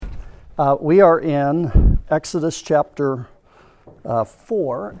We are in Exodus chapter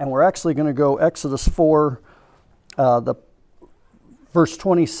 4, and we're actually going to go Exodus 4, the verse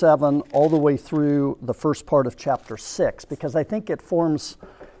 27, all the way through the first part of chapter 6, because I think it forms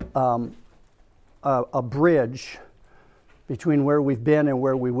a bridge between where we've been and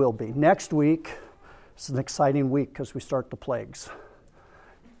where we will be. Next week is an exciting week because we start the plagues.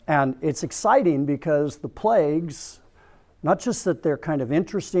 And it's exciting because the plagues, not just that they're kind of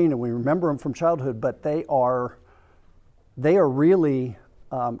interesting and we remember them from childhood, but they are really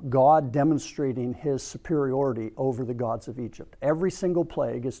God demonstrating his superiority over the gods of Egypt. Every single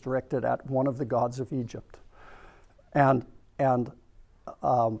plague is directed at one of the gods of Egypt. And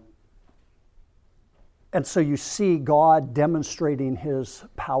so you see God demonstrating his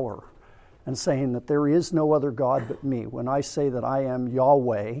power and saying that there is no other God but me. When I say that I am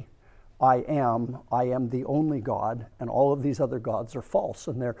Yahweh, I am the only God, and all of these other gods are false.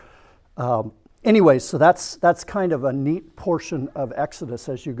 And they're anyway, so that's kind of a neat portion of Exodus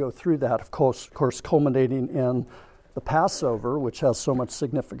as you go through that, of course culminating in the Passover, which has so much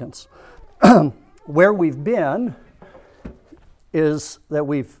significance. Where we've been is that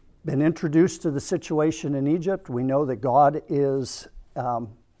we've been introduced to the situation in Egypt. We know that God is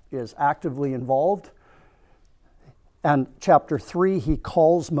actively involved. And chapter 3, he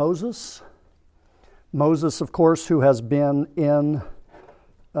calls Moses. Moses, of course, who has been in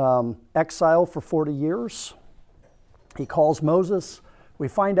exile for 40 years. He calls Moses. We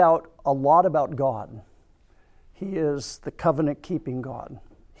find out a lot about God. He is the covenant-keeping God.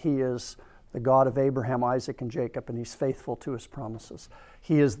 He is the God of Abraham, Isaac, and Jacob, and he's faithful to his promises.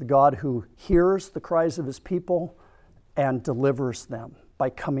 He is the God who hears the cries of his people and delivers them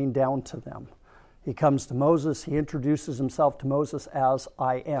by coming down to them. He comes to Moses. He introduces himself to Moses as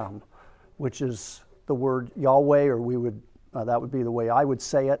I am, which is the word Yahweh, or that would be the way I would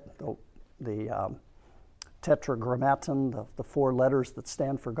say it, the tetragrammaton, the four letters that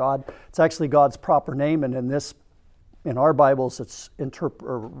stand for God. It's actually God's proper name, and in our Bibles, it's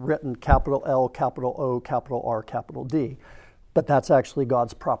written capital L, capital O, capital R, capital D, but that's actually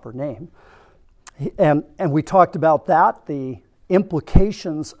God's proper name. And we talked about that, the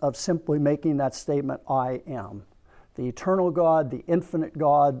implications of simply making that statement, I am. The eternal God, the infinite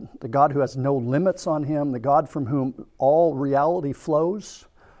God, the God who has no limits on him, the God from whom all reality flows,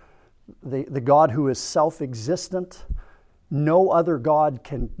 the God who is self-existent. No other God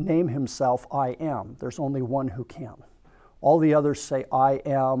can name himself I am. There's only one who can. All the others say I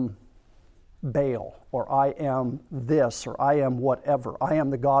am Baal, or I am this, or I am whatever. I am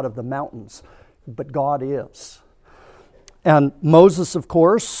the God of the mountains, but God is. And Moses, of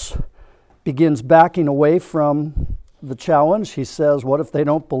course, begins backing away from the challenge. He says, what if they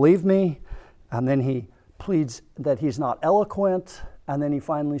don't believe me? And then he pleads that he's not eloquent. And then he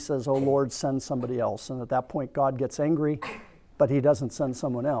finally says, oh Lord, send somebody else. And at that point, God gets angry, but he doesn't send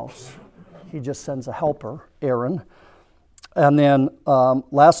someone else. He just sends a helper, Aaron. And then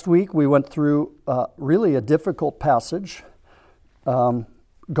last week, we went through really a difficult passage.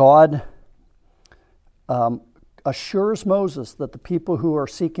 God assures Moses that the people who are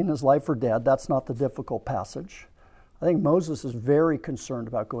seeking his life are dead. That's not the difficult passage. I think Moses is very concerned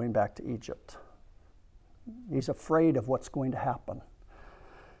about going back to Egypt. He's afraid of what's going to happen.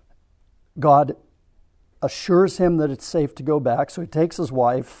 God assures him that it's safe to go back, so he takes his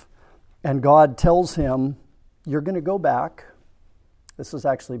wife, and God tells him, you're going to go back. This is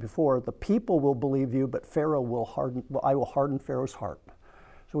actually before. The people will believe you, but I will harden Pharaoh's heart.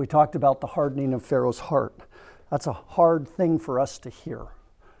 So we talked about the hardening of Pharaoh's heart. That's a hard thing for us to hear,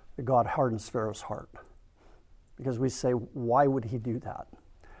 that God hardens Pharaoh's heart. Because we say, why would he do that?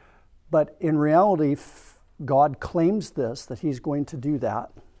 But in reality, God claims this, that he's going to do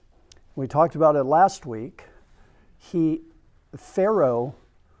that. We talked about it last week. Pharaoh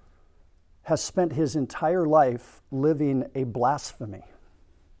has spent his entire life living a blasphemy.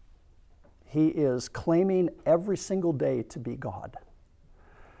 He is claiming every single day to be God.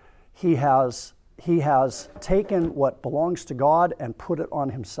 He has taken what belongs to God and put it on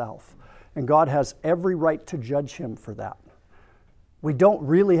himself. And God has every right to judge him for that. We don't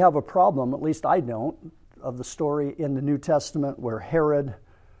really have a problem, at least I don't, of the story in the New Testament where Herod,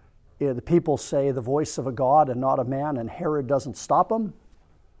 the people say the voice of a God and not a man, and Herod doesn't stop him,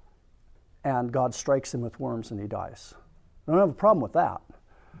 and God strikes him with worms and he dies. I don't have a problem with that.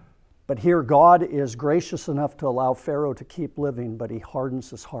 But here God is gracious enough to allow Pharaoh to keep living, but he hardens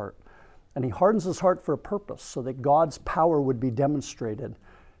his heart. And he hardens his heart for a purpose, so that God's power would be demonstrated.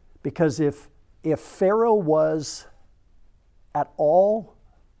 Because if Pharaoh was at all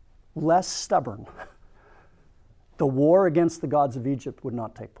less stubborn, the war against the gods of Egypt would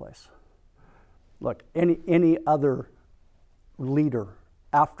not take place. Look, any other leader,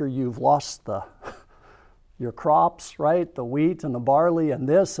 after you've lost your crops, right, the wheat and the barley and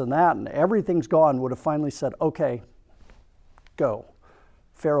this and that, and everything's gone, would have finally said, okay, go.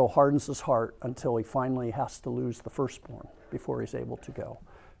 Pharaoh hardens his heart until he finally has to lose the firstborn before he's able to go,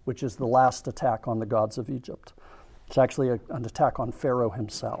 which is the last attack on the gods of Egypt. It's actually an attack on Pharaoh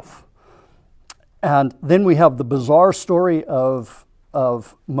himself. And then we have the bizarre story of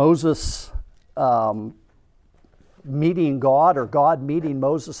Moses meeting God, or God meeting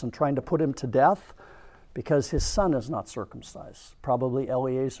Moses and trying to put him to death because his son is not circumcised. Probably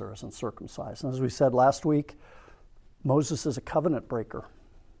Eleazar isn't circumcised. And as we said last week, Moses is a covenant breaker.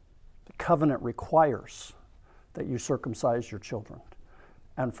 The covenant requires that you circumcise your children.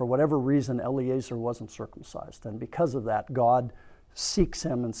 And for whatever reason, Eleazar wasn't circumcised. And because of that, God seeks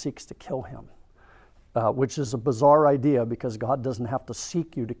him and seeks to kill him, which is a bizarre idea because God doesn't have to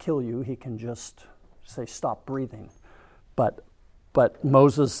seek you to kill you. He can just say, stop breathing. But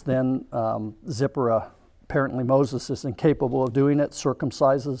Moses then, Zipporah, apparently Moses is incapable of doing it,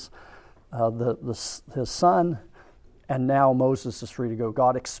 circumcises his son, and now Moses is free to go.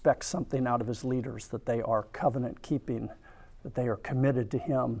 God expects something out of his leaders, that they are covenant-keeping, that they are committed to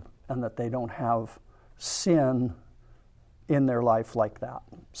him, and that they don't have sin in their life like that.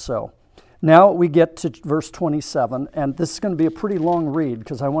 So now we get to verse 27, and this is going to be a pretty long read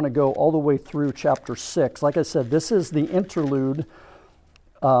because I want to go all the way through chapter 6. Like I said, this is the interlude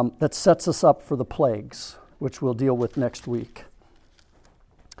that sets us up for the plagues, which we'll deal with next week.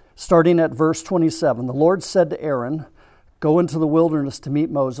 Starting at verse 27, the Lord said to Aaron, "Go into the wilderness to meet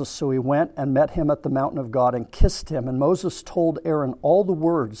Moses." So he went and met him at the mountain of God and kissed him. And Moses told Aaron all the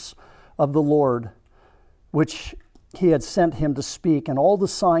words of the Lord which he had sent him to speak, and all the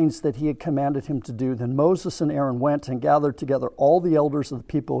signs that he had commanded him to do. Then Moses and Aaron went and gathered together all the elders of the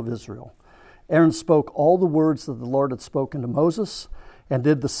people of Israel. Aaron spoke all the words that the Lord had spoken to Moses and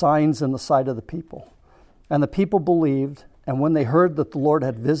did the signs in the sight of the people. And the people believed, and when they heard that the Lord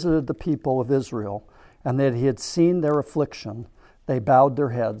had visited the people of Israel and that he had seen their affliction, they bowed their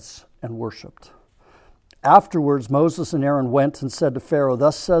heads and worshipped. Afterwards Moses and Aaron went and said to Pharaoh,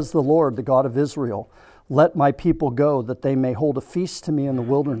 "Thus says the Lord, the God of Israel, let my people go, that they may hold a feast to me in the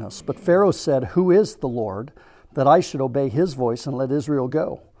wilderness." But Pharaoh said, "Who is the Lord, that I should obey his voice and let Israel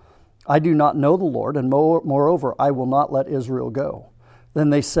go? I do not know the Lord, and moreover, I will not let Israel go." Then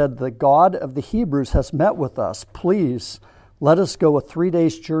they said, "The God of the Hebrews has met with us. Please let us go a 3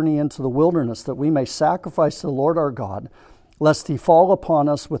 days' journey into the wilderness, that we may sacrifice to the Lord our God, lest he fall upon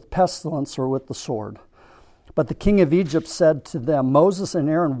us with pestilence or with the sword." But the king of Egypt said to them, "Moses and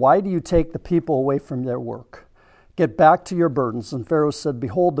Aaron, why do you take the people away from their work? Get back to your burdens." And Pharaoh said,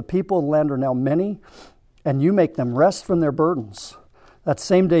 "Behold, the people of the land are now many, and you make them rest from their burdens." That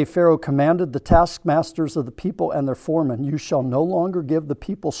same day Pharaoh commanded the taskmasters of the people and their foremen, "You shall no longer give the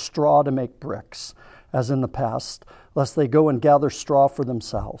people straw to make bricks, as in the past, lest they go and gather straw for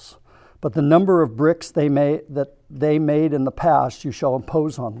themselves. But the number of bricks that they made in the past you shall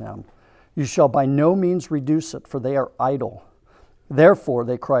impose on them. You shall by no means reduce it, for they are idle. Therefore,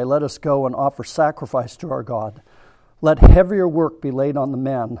 they cry, let us go and offer sacrifice to our God. Let heavier work be laid on the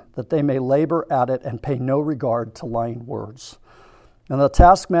men, that they may labor at it and pay no regard to lying words." And the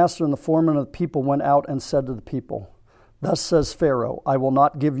taskmaster and the foreman of the people went out and said to the people, "Thus says Pharaoh, I will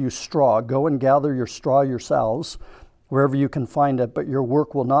not give you straw. Go and gather your straw yourselves, wherever you can find it, but your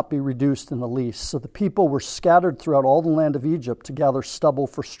work will not be reduced in the least." So the people were scattered throughout all the land of Egypt to gather stubble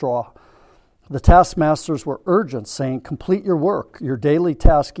for straw. The taskmasters were urgent, saying, "Complete your work, your daily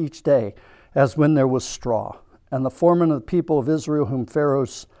task each day, as when there was straw." And the foremen of the people of Israel, whom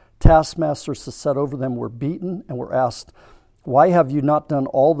Pharaoh's taskmasters had set over them, were beaten and were asked, "Why have you not done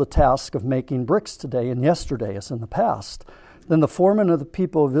all the task of making bricks today and yesterday as in the past?" Then the foreman of the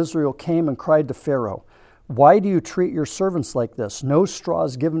people of Israel came and cried to Pharaoh, "Why do you treat your servants like this? No straw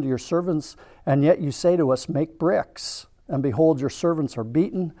is given to your servants, and yet you say to us, 'Make bricks.' And behold, your servants are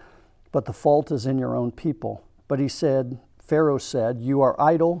beaten, but the fault is in your own people." But Pharaoh said, "You are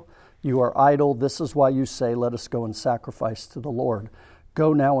idle, you are idle. This is why you say, 'Let us go and sacrifice to the Lord.'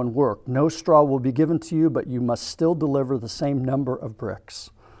 Go now and work. No straw will be given to you, but you must still deliver the same number of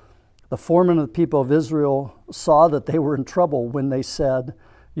bricks." The foreman of the people of Israel saw that they were in trouble when they said,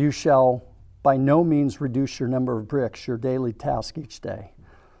 "You shall by no means reduce your number of bricks, your daily task each day."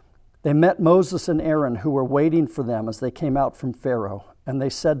 They met Moses and Aaron, who were waiting for them as they came out from Pharaoh. And they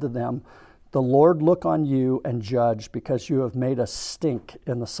said to them, "The Lord look on you and judge, because you have made us stink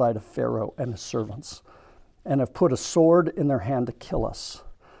in the sight of Pharaoh and his servants, and have put a sword in their hand to kill us."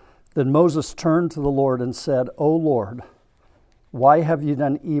 Then Moses turned to the Lord and said, "O Lord, why have you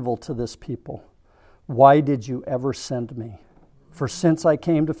done evil to this people? Why did you ever send me? For since I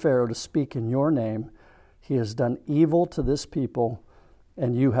came to Pharaoh to speak in your name, he has done evil to this people,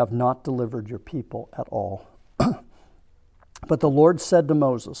 and you have not delivered your people at all. But the Lord said to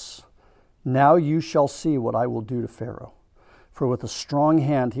Moses, now you shall see what I will do to Pharaoh. For with a strong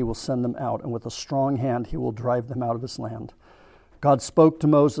hand he will send them out, and with a strong hand he will drive them out of his land. God spoke to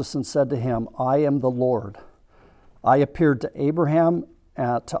Moses and said to him, I am the Lord. I appeared to Abraham,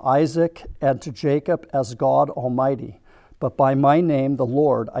 to Isaac, and to Jacob as God Almighty. But by my name, the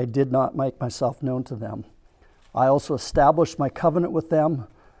Lord, I did not make myself known to them. I also established my covenant with them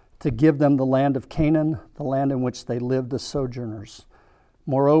to give them the land of Canaan, the land in which they lived as sojourners.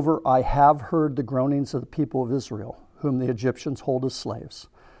 Moreover, I have heard the groanings of the people of Israel, whom the Egyptians hold as slaves,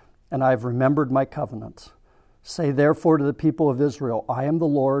 and I have remembered my covenant. Say therefore to the people of Israel, I am the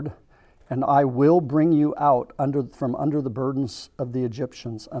Lord, and I will bring you out from under the burdens of the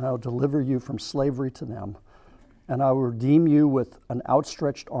Egyptians, and I will deliver you from slavery to them, and I will redeem you with an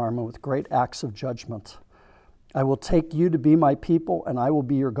outstretched arm and with great acts of judgment. I will take you to be my people, and I will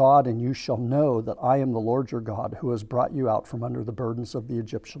be your God, and you shall know that I am the Lord your God, who has brought you out from under the burdens of the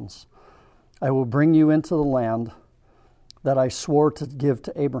Egyptians. I will bring you into the land that I swore to give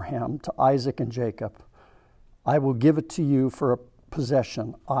to Abraham, to Isaac, and Jacob. I will give it to you for a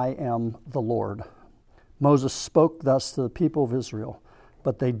possession. I am the Lord. Moses spoke thus to the people of Israel,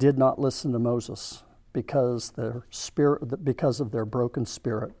 but they did not listen to Moses because of their broken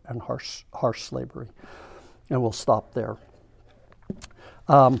spirit and harsh slavery. And we'll stop there.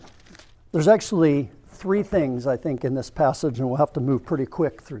 There's actually three things, I think, in this passage, and we'll have to move pretty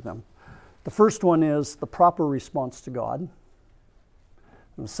quick through them. The first one is the proper response to God. And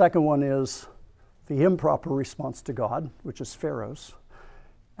the second one is the improper response to God, which is Pharaoh's.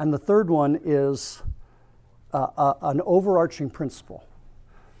 And the third one is an overarching principle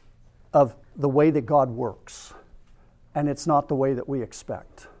of the way that God works. And it's not the way that we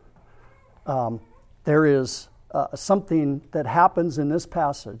expect. There is something that happens in this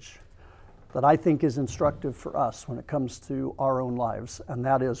passage that I think is instructive for us when it comes to our own lives, and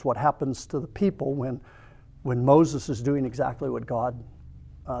that is what happens to the people when Moses is doing exactly what God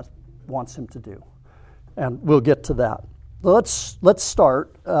wants him to do. And we'll get to that. Let's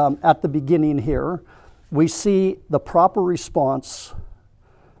start at the beginning here. We see the proper response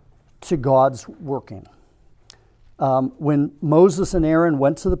to God's working. When Moses and Aaron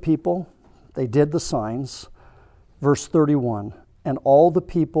went to the people, they did the signs. Verse 31, and all the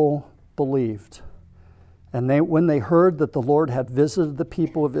people believed. And when they heard that the Lord had visited the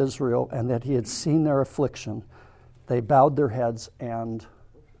people of Israel and that he had seen their affliction, they bowed their heads and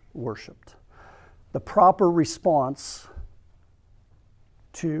worshipped. The proper response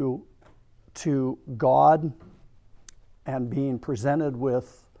to God and being presented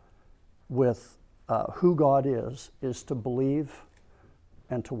with who God is to believe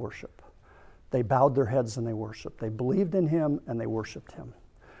and to worship. They bowed their heads and they worshiped. They believed in him and they worshiped him.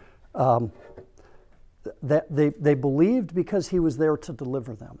 They believed because he was there to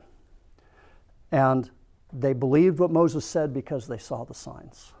deliver them. And they believed what Moses said because they saw the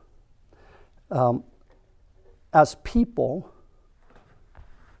signs. As people,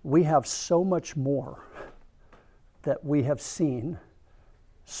 we have so much more that we have seen,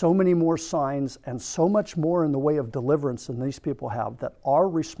 so many more signs and so much more in the way of deliverance than these people have, that our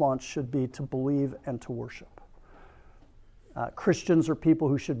response should be to believe and to worship. Christians are people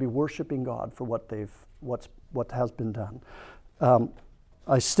who should be worshiping God for what has been done.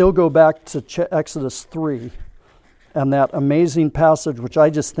 I still go back to Exodus 3 and that amazing passage, which I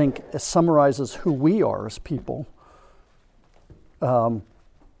just think summarizes who we are as people. Chapter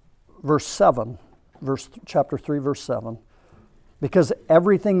 3, verse 7. Because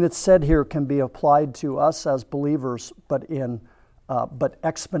everything that's said here can be applied to us as believers, but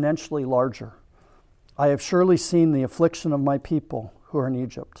exponentially larger. I have surely seen the affliction of my people who are in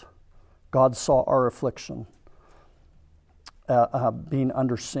Egypt. God saw our affliction, being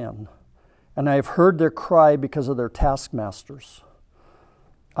under sin. And I have heard their cry because of their taskmasters.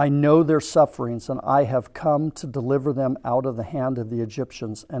 I know their sufferings, and I have come to deliver them out of the hand of the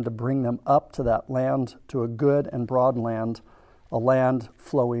Egyptians and to bring them up to that land, to a good and broad land, a land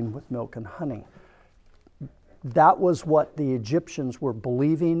flowing with milk and honey. That was what the Egyptians were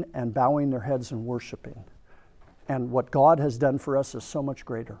believing and bowing their heads and worshiping. And what God has done for us is so much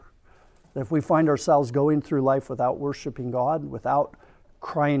greater. That if we find ourselves going through life without worshiping God, without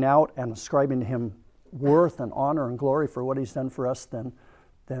crying out and ascribing to him worth and honor and glory for what he's done for us, then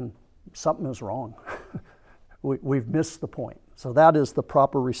something is wrong. We've missed the point. So that is the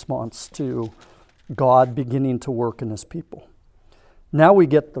proper response to God beginning to work in his people. Now we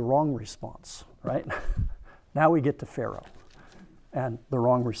get the wrong response. right? Now we get to Pharaoh and the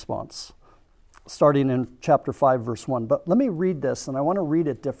wrong response, starting in chapter 5, verse 1. But let me read this, and I want to read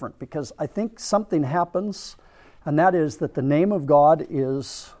it different because I think something happens, and that is that the name of God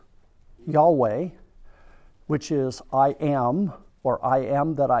is Yahweh, which is I am, or I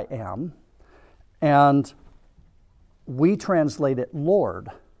am that I am, and we translate it Lord.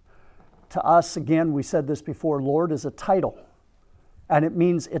 To us, again, we said this before, Lord is a title. And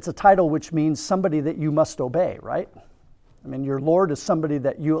it's a title which means somebody that you must obey, right? I mean, your Lord is somebody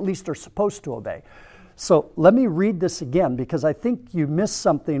that you at least are supposed to obey. So let me read this again, because I think you miss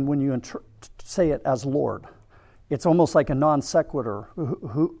something when you say it as Lord. It's almost like a non sequitur.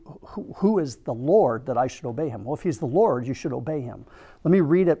 Who is the Lord that I should obey him? Well, if he's the Lord, you should obey him. Let me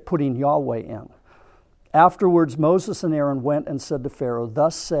read it, putting Yahweh in. Afterwards, Moses and Aaron went and said to Pharaoh,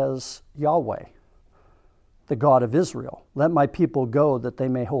 "Thus says Yahweh, the God of Israel, let my people go that they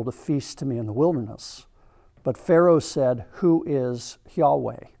may hold a feast to me in the wilderness." But Pharaoh said, "Who is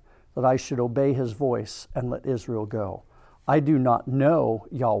Yahweh, that I should obey his voice and let Israel go? I do not know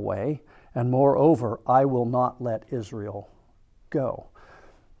Yahweh, and moreover, I will not let Israel go."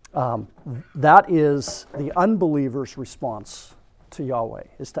 That is the unbeliever's response to Yahweh,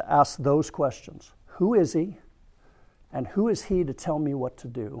 is to ask those questions. Who is he? And who is he to tell me what to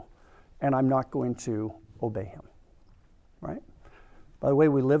do? And I'm not going to obey him, right? By the way,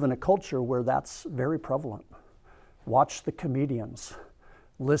 we live in a culture where that's very prevalent. Watch the comedians.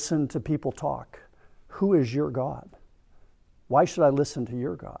 Listen to people talk. Who is your God? Why should I listen to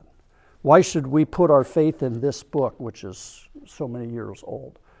your God? Why should we put our faith in this book, which is so many years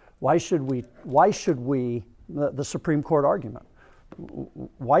old? Why should we, the Supreme Court argument,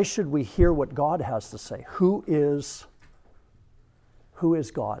 why should we hear what God has to say? Who is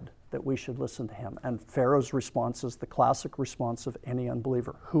God that we should listen to him? And Pharaoh's response is the classic response of any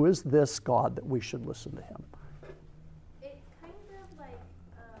unbeliever. Who is this God that we should listen to him? It's kind of like,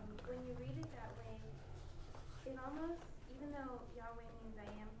 when you read it that way, it almost, even though Yahweh means I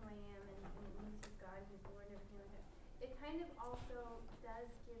am who I am, and it means he's God, he's Lord, and everything like that, it kind of also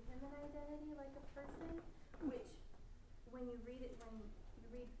does give him an identity like a person, which when you read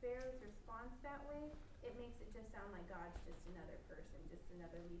Pharaoh's response that way, it makes it just sound like God's just another person, just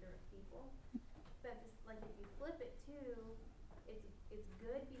another leader of people. But like if you flip it too, it's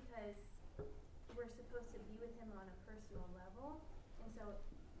good because we're supposed to be with him on a personal level, and so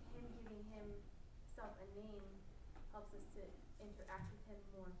him giving himself a name helps us to interact with him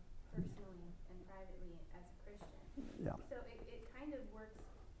more personally and privately as a Christian. Yeah. So it kind of works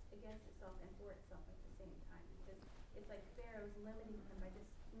against itself and for itself at the same time, because it's like Pharaoh's limiting him by just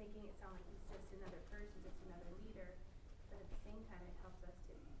making it sound like he's just another person, just another leader, but at the same time it helps us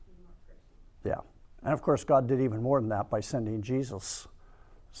to be more personal. Yeah. And of course, God did even more than that by sending Jesus,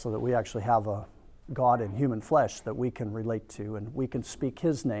 so that we actually have a God in human flesh that we can relate to, and we can speak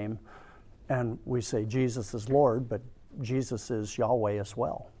his name, and we say Jesus is Lord, but Jesus is Yahweh as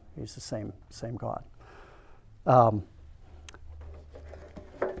well. He's the same God.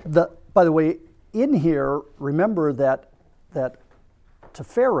 By the way, in here, remember that to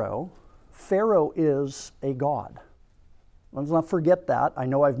Pharaoh is a god. Let's not forget that. I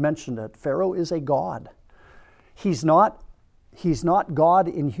know I've mentioned it. Pharaoh is a god. He's not God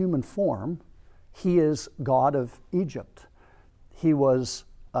in human form. He is God of Egypt. He was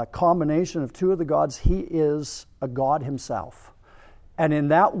a combination of two of the gods. He is a god himself. And in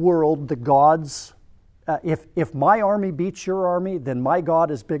that world, the gods, if my army beats your army, then my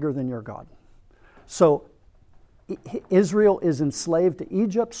God is bigger than your God. So Israel is enslaved to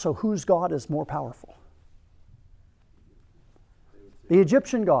Egypt, so whose God is more powerful? The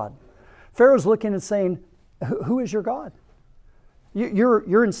Egyptian God. Pharaoh's looking and saying, who is your God?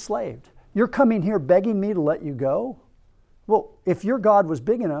 You're enslaved. You're coming here begging me to let you go? Well, if your God was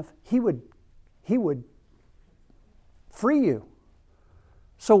big enough, he would free you.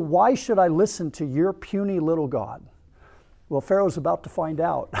 So why should I listen to your puny little God? Well, Pharaoh's about to find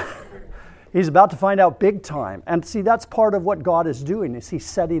out. He's about to find out big time. And see, that's part of what God is doing, is he's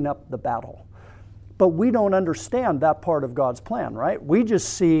setting up the battle. But we don't understand that part of God's plan, right? We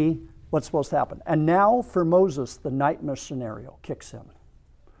just see what's supposed to happen. And now for Moses, the nightmare scenario kicks in.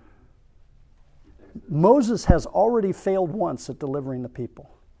 Moses has already failed once at delivering the people.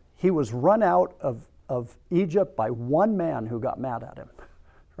 He was run out of Egypt by one man who got mad at him,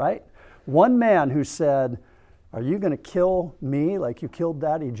 right? One man who said, "Are you going to kill me like you killed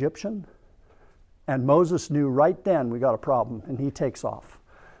that Egyptian?" And Moses knew right then we got a problem, and he takes off.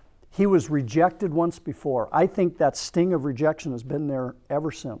 He was rejected once before. I think that sting of rejection has been there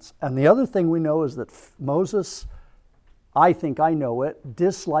ever since. And the other thing we know is that Moses, I think I know it,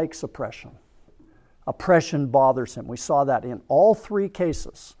 dislikes oppression. Oppression bothers him. We saw that in all three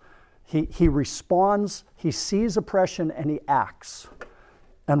cases. He responds, he sees oppression, and he acts.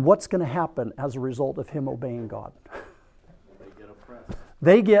 And what's going to happen as a result of him obeying God? They get oppressed.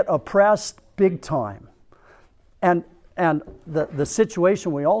 They get oppressed big time. And the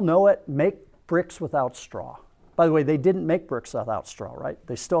situation, we all know it, make bricks without straw. By the way, they didn't make bricks without straw, right?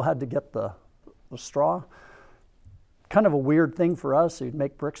 They still had to get the straw. Kind of a weird thing for us. You'd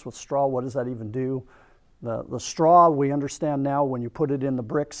make bricks with straw. What does that even do? The straw, we understand now, when you put it in the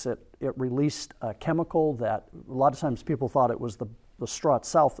bricks, it released a chemical that a lot of times people thought it was the straw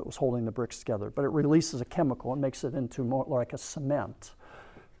itself that was holding the bricks together. But it releases a chemical and makes it into more like a cement.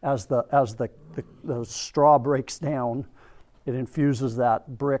 As the straw breaks down, it infuses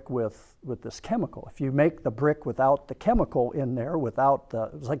that brick with this chemical. If you make the brick without the chemical in there,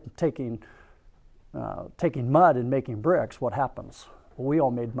 it's like taking mud and making bricks, what happens? Well, we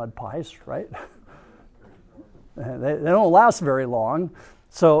all made mud pies, right? They don't last very long.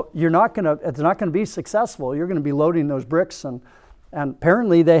 So it's not going to be successful. You're going to be loading those bricks, and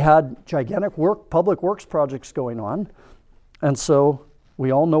apparently they had gigantic public works projects going on. And so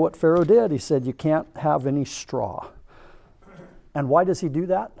we all know what Pharaoh did. He said, you can't have any straw. And why does he do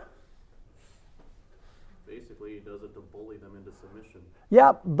that? Basically, he does it to bully them into submission.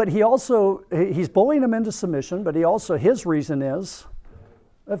 Yeah, but he's bullying them into submission, but his reason is,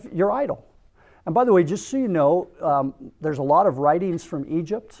 if you're idle. And by the way, just so you know, there's a lot of writings from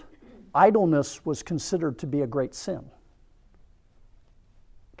Egypt. Idleness was considered to be a great sin.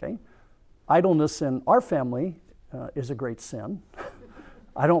 Okay? Idleness in our family is a great sin.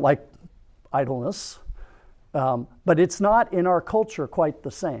 I don't like idleness. But it's not in our culture quite the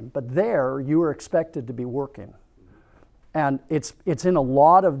same. But there, you are expected to be working. And it's in a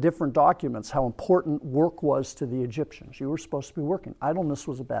lot of different documents how important work was to the Egyptians. You were supposed to be working. Idleness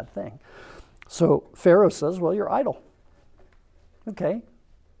was a bad thing. So Pharaoh says, well, you're idle. Okay,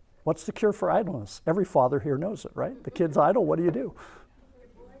 what's the cure for idleness? Every father here knows it, right? The kid's idle, what do?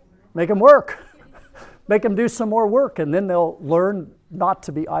 Make them work. Make them do some more work, and then they'll learn not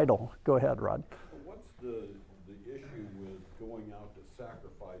to be idle. Go ahead, Rod. What's the issue with going out to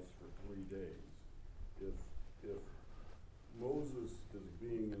sacrifice for 3 days? If Moses is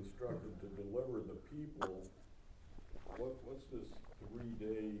being instructed to deliver the people, what's this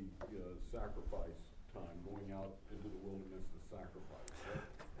 3-day sacrifice time, going out into the wilderness to sacrifice?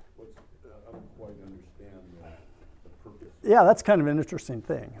 I don't quite understand the purpose. Yeah, that's kind of an interesting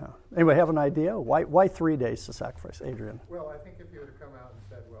thing. Huh? Anybody have an idea? Why 3 days to sacrifice? Adrian? Well, I think if you would have come out and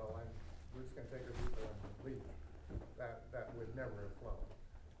said, well, we're just going to take our people and leave, that would never have flown.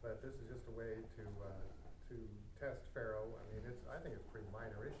 But this is just a way to test Pharaoh. I mean, I think it's a pretty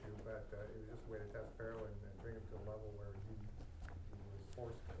minor issue, but it was just a way to test Pharaoh and bring him to a level where he was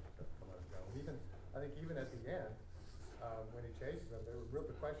forced to let him go. And I think even at the end, when he chases them,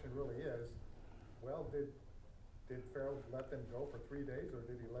 the question really is, well, did Pharaoh let them go for 3 days, or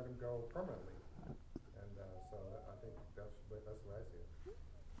did he let them go permanently? And so I think that's the way I see it.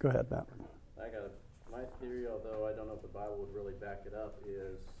 Go ahead, Matt. My theory, although I don't know if the Bible would really back it up,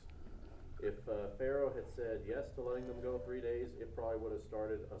 is if Pharaoh had said yes to letting them go 3 days, it probably would have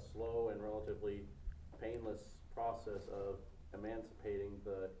started a slow and relatively painless process of emancipating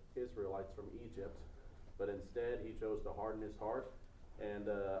the Israelites from Egypt. But instead, he chose to harden his heart.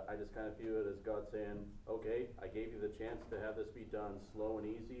 And I just kind of view it as God saying, okay, I gave you the chance to have this be done slow and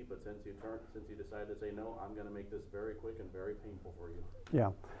easy, but since you decided to say no, I'm going to make this very quick and very painful for you.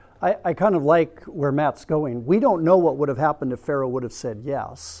 Yeah. I kind of like where Matt's going. We don't know what would have happened if Pharaoh would have said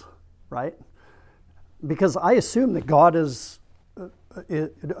yes, right? Because I assume that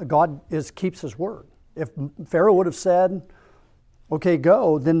God keeps his word. If Pharaoh would have said, okay,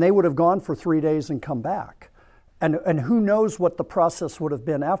 go, then they would have gone for 3 days and come back. And who knows what the process would have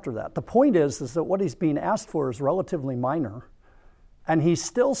been after that. The point is that what he's being asked for is relatively minor, and he's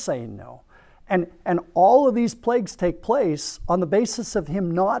still saying no. And all of these plagues take place on the basis of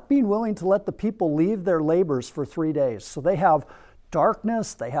him not being willing to let the people leave their labors for 3 days. So they have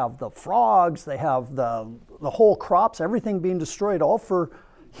darkness, they have the frogs, they have the whole crops, everything being destroyed, all for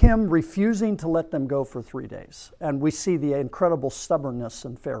him refusing to let them go for 3 days. And we see the incredible stubbornness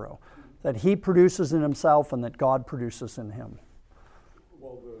in Pharaoh that he produces in himself and that God produces in him.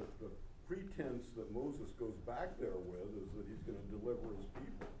 Well, the pretense that Moses goes back there with is that he's going to deliver his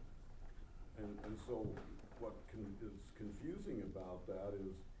people. And so what is confusing about that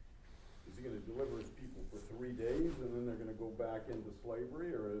is he going to deliver his people for 3 days and then they're going to go back into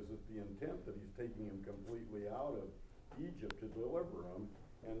slavery, or is it the intent that he's taking them completely out of Egypt to deliver them?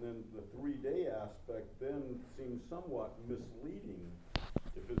 And then the 3-day aspect then seems somewhat misleading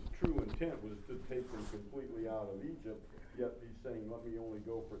if his true intent intent was to take them completely out of Egypt, yet he's saying, let me only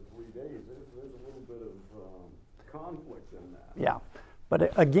go for 3 days. There's a little bit of conflict in that. Yeah.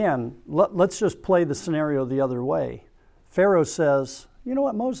 But again, let's just play the scenario the other way. Pharaoh says, you know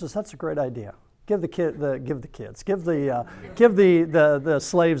what, Moses, that's a great idea. Give the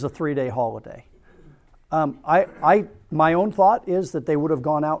slaves a 3-day holiday. My own thought is that they would have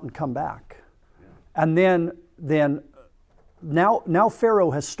gone out and come back. Yeah. And then now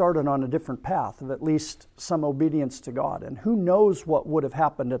Pharaoh has started on a different path of at least some obedience to God. And who knows what would have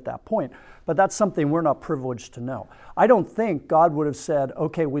happened at that point. But that's something we're not privileged to know. I don't think God would have said,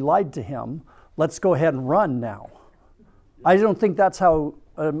 okay, we lied to him. Let's go ahead and run now. I don't think that's how,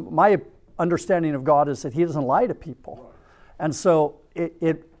 my understanding of God is that he doesn't lie to people. And so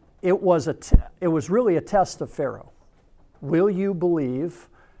it was really a test of Pharaoh. Will you believe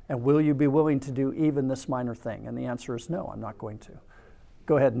and will you be willing to do even this minor thing? And the answer is no, I'm not going to.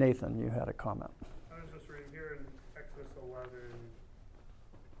 Go ahead, Nathan, you had a comment. I was just reading here in Exodus 11,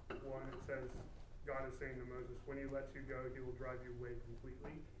 1, it says, God is saying to Moses, when he lets you go, he will drive you away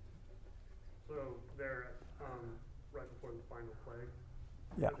completely. So they're right before the final plague.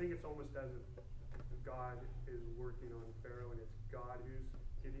 Yeah. I think it's almost as if God is working on Pharaoh and it's God who's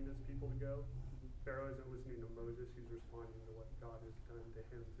getting his people to go. Pharaoh isn't listening to Moses, he's responding to what God has done to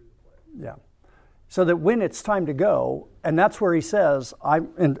him through the plague. Yeah. So that when it's time to go, and that's where he says,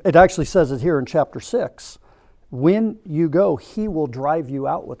 and it actually says it here in chapter 6, when you go, he will drive you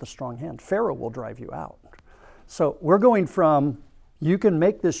out with a strong hand. Pharaoh will drive you out. So we're going from, you can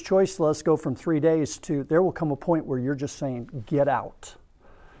make this choice, let's go from 3 days to, there will come a point where you're just saying, get out.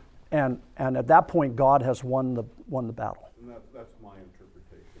 And at that point, God has won the battle. And that's my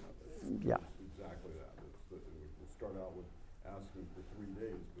interpretation of it. Yeah. It's exactly that. We'll start out with asking for 3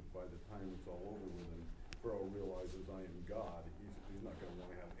 days, but by the time it's all over with him, Pharaoh realizes I am God. He's not going to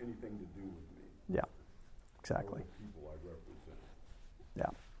want to have anything to do with me. Yeah, exactly. Or the people I represent.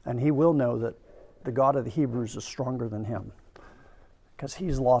 Yeah, and he will know that the God of the Hebrews is stronger than him because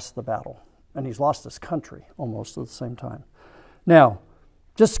he's lost the battle and he's lost his country almost at the same time. Now,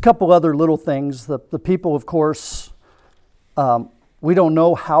 just a couple other little things. The people, of course, we don't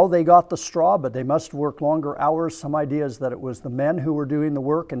know how they got the straw, but they must work longer hours. Some idea is that it was the men who were doing the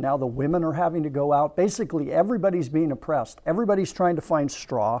work, and now the women are having to go out. Basically, everybody's being oppressed. Everybody's trying to find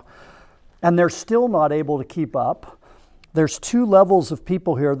straw, and they're still not able to keep up. There's 2 levels of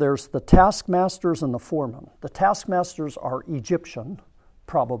people here. There's the taskmasters and the foremen. The taskmasters are Egyptian,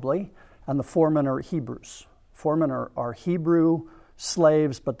 probably, and the foremen are Hebrews. Foremen are Hebrew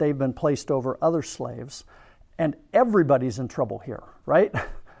slaves, but they've been placed over other slaves. And everybody's in trouble here, right?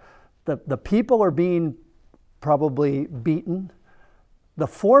 The people are being probably beaten. The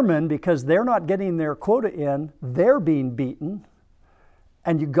foremen, because they're not getting their quota in, they're being beaten.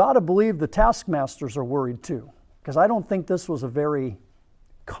 And you got to believe the taskmasters are worried too, because I don't think this was a very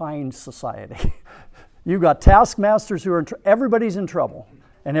kind society. You got taskmasters who are everybody's in trouble,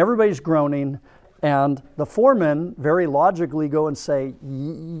 and everybody's groaning. And the foremen very logically go and say,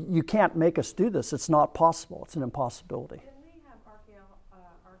 you can't make us do this. It's not possible. It's an impossibility. Didn't they have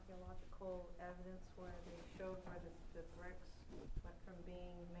archaeological evidence where they showed where the bricks went from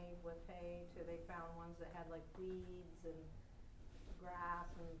being made with hay to they found ones that had like weeds and grass,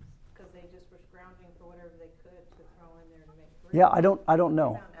 and because they just were scrounging for whatever they could to throw in there to make bricks? Yeah, I don't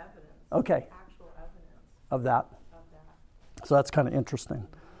know. They found evidence. Okay. Actual evidence Of that. of that. So that's kind of interesting.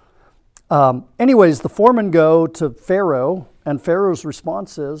 Anyways, the foremen go to Pharaoh, and Pharaoh's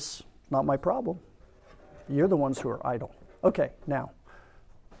response is, not my problem. You're the ones who are idle. Okay, now,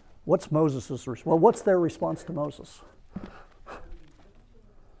 what's Moses' response? Well, what's their response to Moses?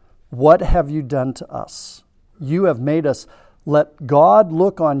 What have you done to us? You have made us. Let God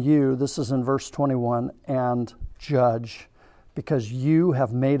look on you, this is in verse 21, and judge, because you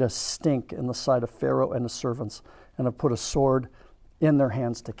have made us stink in the sight of Pharaoh and his servants, and have put a sword in their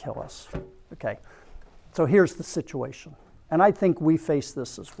hands to kill us. Okay, so here's the situation. And I think we face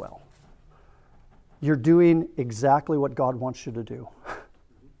this as well. You're doing exactly what God wants you to do,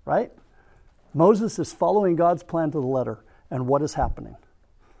 right? Moses is following God's plan to the letter, and what is happening?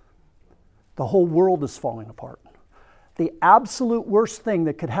 The whole world is falling apart. The absolute worst thing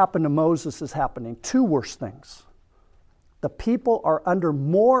that could happen to Moses is happening. 2 worst things. The people are under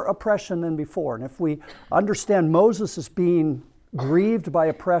more oppression than before. And if we understand Moses as being grieved by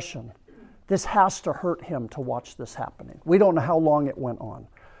oppression, this has to hurt him to watch this happening. We don't know how long it went on.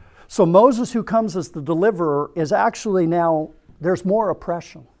 So Moses, who comes as the deliverer, is actually now, there's more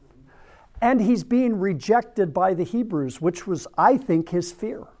oppression. And he's being rejected by the Hebrews, which was, I think, his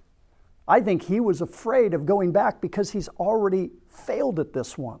fear. I think he was afraid of going back because he's already failed at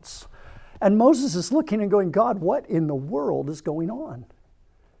this once. And Moses is looking and going, God, what in the world is going on?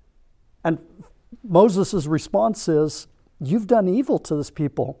 And Moses' response is, you've done evil to this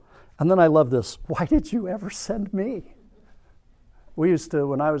people. And then I love this. Why did you ever send me? We used to,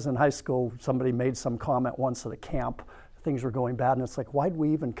 when I was in high school, somebody made some comment once at a camp. Things were going bad, and it's like, why'd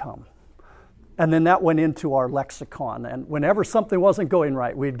we even come? And then that went into our lexicon. And whenever something wasn't going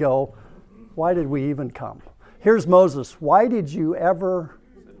right, we'd go, why did we even come? Here's Moses. Why did you ever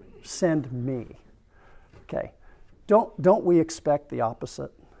send me? Okay. Don't we expect the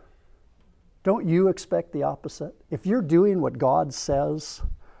opposite? Don't you expect the opposite? If you're doing what God says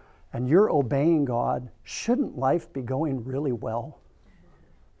and you're obeying God, shouldn't life be going really well?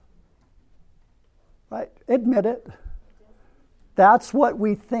 Right? Admit it. That's what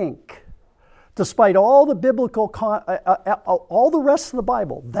we think. Despite all the biblical, all the rest of the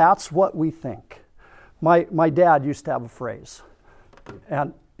Bible, that's what we think. My dad used to have a phrase,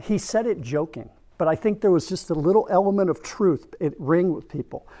 and he said it joking, but I think there was just a little element of truth. It rang with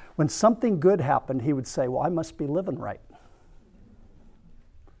people. When something good happened, he would say, well, I must be living right.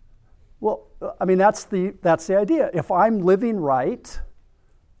 Well, I mean, that's the idea. If I'm living right,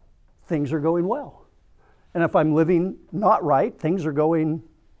 things are going well. And if I'm living not right, things are going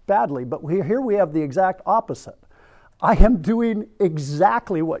badly. But here we have the exact opposite. I am doing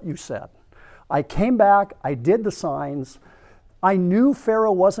exactly what you said. I came back, I did the signs. I knew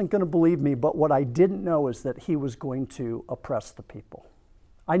Pharaoh wasn't going to believe me, but what I didn't know is that he was going to oppress the people.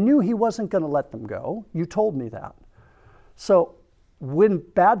 I knew he wasn't going to let them go. You told me that. So when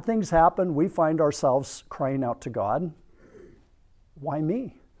bad things happen, we find ourselves crying out to God, why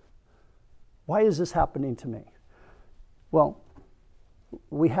me? Why is this happening to me? Well,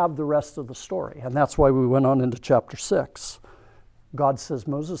 we have the rest of the story, and that's why we went on into chapter 6. God says,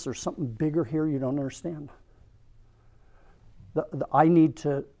 Moses, there's something bigger here you don't understand. I need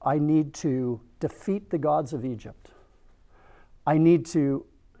to defeat the gods of Egypt. I need to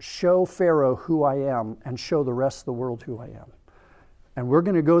show Pharaoh who I am and show the rest of the world who I am. And we're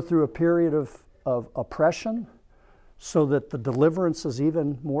going to go through a period of oppression so that the deliverance is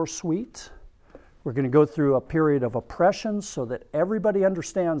even more sweet. We're going to go through a period of oppression so that everybody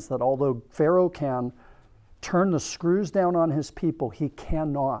understands that although Pharaoh can turn the screws down on his people, he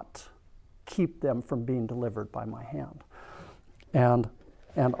cannot keep them from being delivered by my hand. And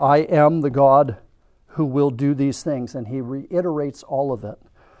I am the God who will do these things. And he reiterates all of it.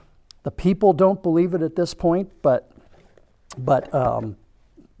 The people don't believe it at this point, but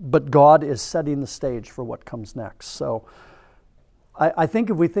God is setting the stage for what comes next. So I think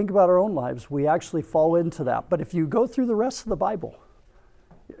if we think about our own lives, we actually fall into that. But if you go through the rest of the Bible,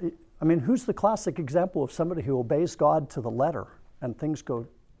 I mean, who's the classic example of somebody who obeys God to the letter and things go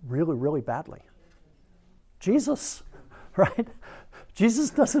really, really badly? Jesus, right? Jesus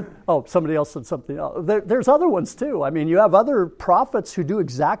doesn't, somebody else said something else. There's other ones too. I mean, you have other prophets who do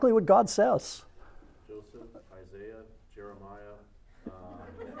exactly what God says. Joseph, Isaiah, Jeremiah.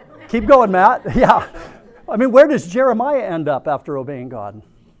 Keep going, Matt. Yeah. I mean, where does Jeremiah end up after obeying God?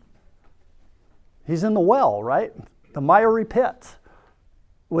 He's in the well, right? The miry pit,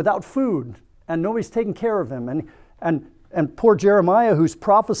 without food, and nobody's taking care of him. And poor Jeremiah, who's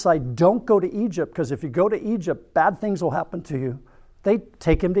prophesied, don't go to Egypt, because if you go to Egypt, bad things will happen to you. They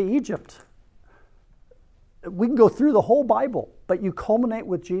take him to Egypt. We can go through the whole Bible, but you culminate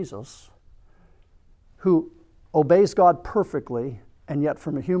with Jesus, who obeys God perfectly, and yet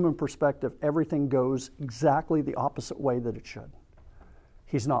from a human perspective, everything goes exactly the opposite way that it should.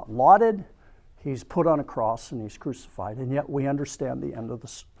 He's not lauded, he's put on a cross, and he's crucified, and yet we understand the end of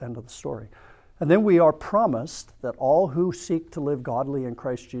the story. And then we are promised that all who seek to live godly in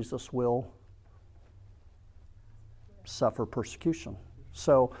Christ Jesus will suffer persecution.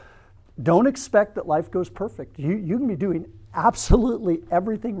 So don't expect that life goes perfect. You can be doing absolutely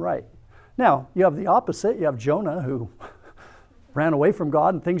everything right. Now, you have the opposite. You have Jonah, who ran away from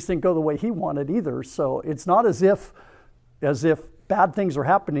God and things didn't go the way he wanted either. So it's not as if bad things are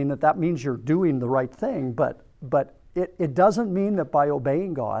happening that means you're doing the right thing. But it doesn't mean that by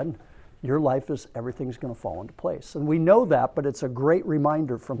obeying God, your life everything's going to fall into place. And we know that, but it's a great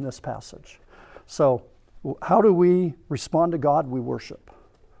reminder from this passage. So how do we respond to God? We worship,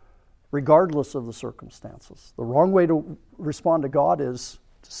 regardless of the circumstances. The wrong way to respond to God is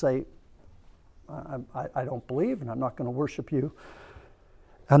to say, I don't believe, and I'm not going to worship you.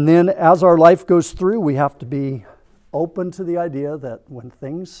 And then as our life goes through, we have to be open to the idea that when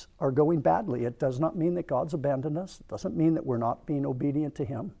things are going badly, it does not mean that God's abandoned us. It doesn't mean that we're not being obedient to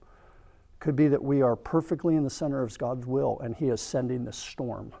Him. It could be that we are perfectly in the center of God's will, and He is sending this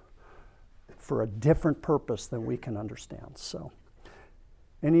storm for a different purpose than we can understand. So,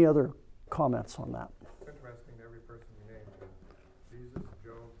 any other comments on that. It's interesting that every person you named, Jesus,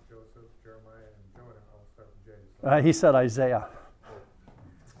 Job, Joseph, Jeremiah, and Jonah all start with J. He said Isaiah.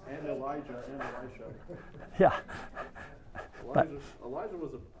 And Elijah and Elisha. Yeah. Elijah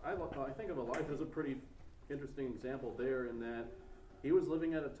was I think of Elijah as a pretty interesting example there in that he was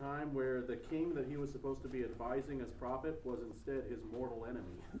living at a time where the king that he was supposed to be advising as prophet was instead his mortal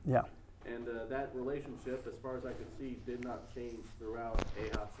enemy. Yeah. And that relationship, as far as I could see, did not change throughout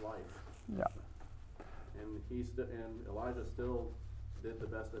Ahab's life. Yeah. And and Elijah still did the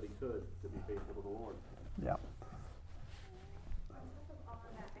best that he could to be faithful to the Lord. Yeah. On top of all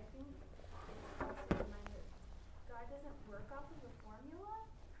of that, I think it's also a reminder God doesn't work off of a formula.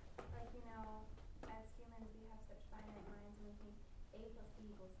 Like, as humans, we have such finite minds and we think A plus B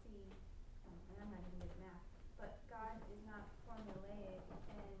equals C. And I'm not even good at math. But God is not formulaic,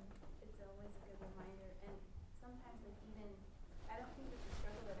 and it's always a good reminder. And sometimes, I don't think it's a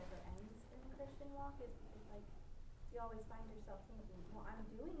struggle that ever ends in the Christian walk, is because, you always find yourself thinking, well, I'm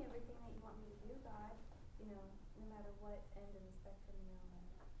doing everything that you want me to do, God, no matter what end of the spectrum you're on.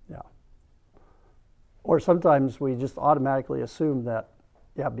 Yeah. Or sometimes we just automatically assume that,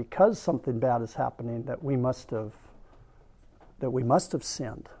 because something bad is happening, that we must have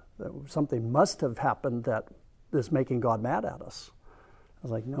sinned, that something must have happened that is making God mad at us. I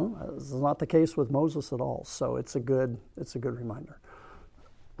was like, no, this is not the case with Moses at all. So it's a good reminder.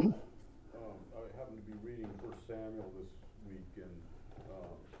 I happened to be reading 1 Samuel this week, and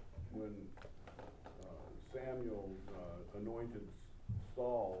when Samuel anointed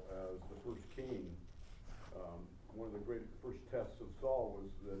Saul as the first king, one of the great first tests of Saul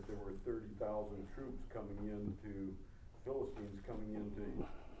was that there were 30,000 troops Philistines coming into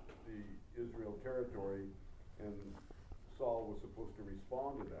the Israel territory, and Saul was supposed to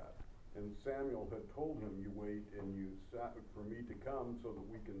respond to that. And Samuel had told him, you wait and you for me to come so that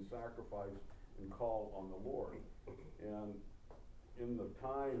we can sacrifice and call on the Lord. And in the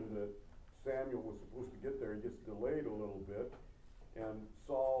time that Samuel was supposed to get there, he gets delayed a little bit, and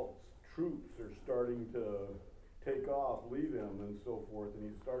Saul's troops are starting to take off, leave him, and so forth, and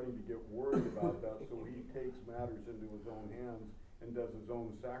he's starting to get worried about that, so he takes matters into his own hands and does his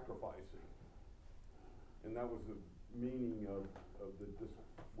own sacrificing. And that was the meaning of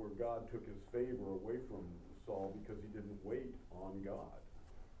where God took his favor away from Saul, because he didn't wait on God.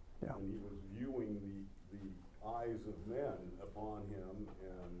 Yeah. And he was viewing the eyes of men upon him,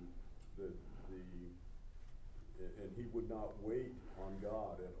 and and he would not wait on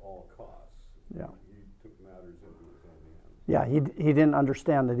God at all costs. Yeah. He took matters into his own hands. Yeah, he didn't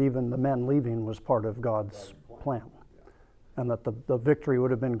understand that even the men leaving was part of God's plan. Yeah. And that the victory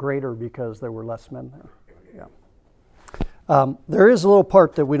would have been greater because there were less men there. Yeah. There is a little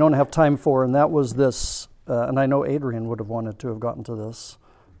part that we don't have time for, and that was this, and I know Adrian would have wanted to have gotten to this.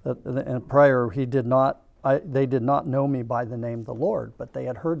 And prior, they did not know me by the name the Lord, but they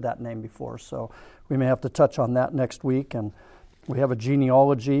had heard that name before. So we may have to touch on that next week. And we have a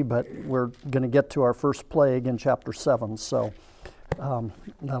genealogy, but we're going to get to our first plague in chapter 7. So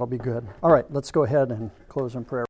that'll be good. All right, let's go ahead and close in prayer.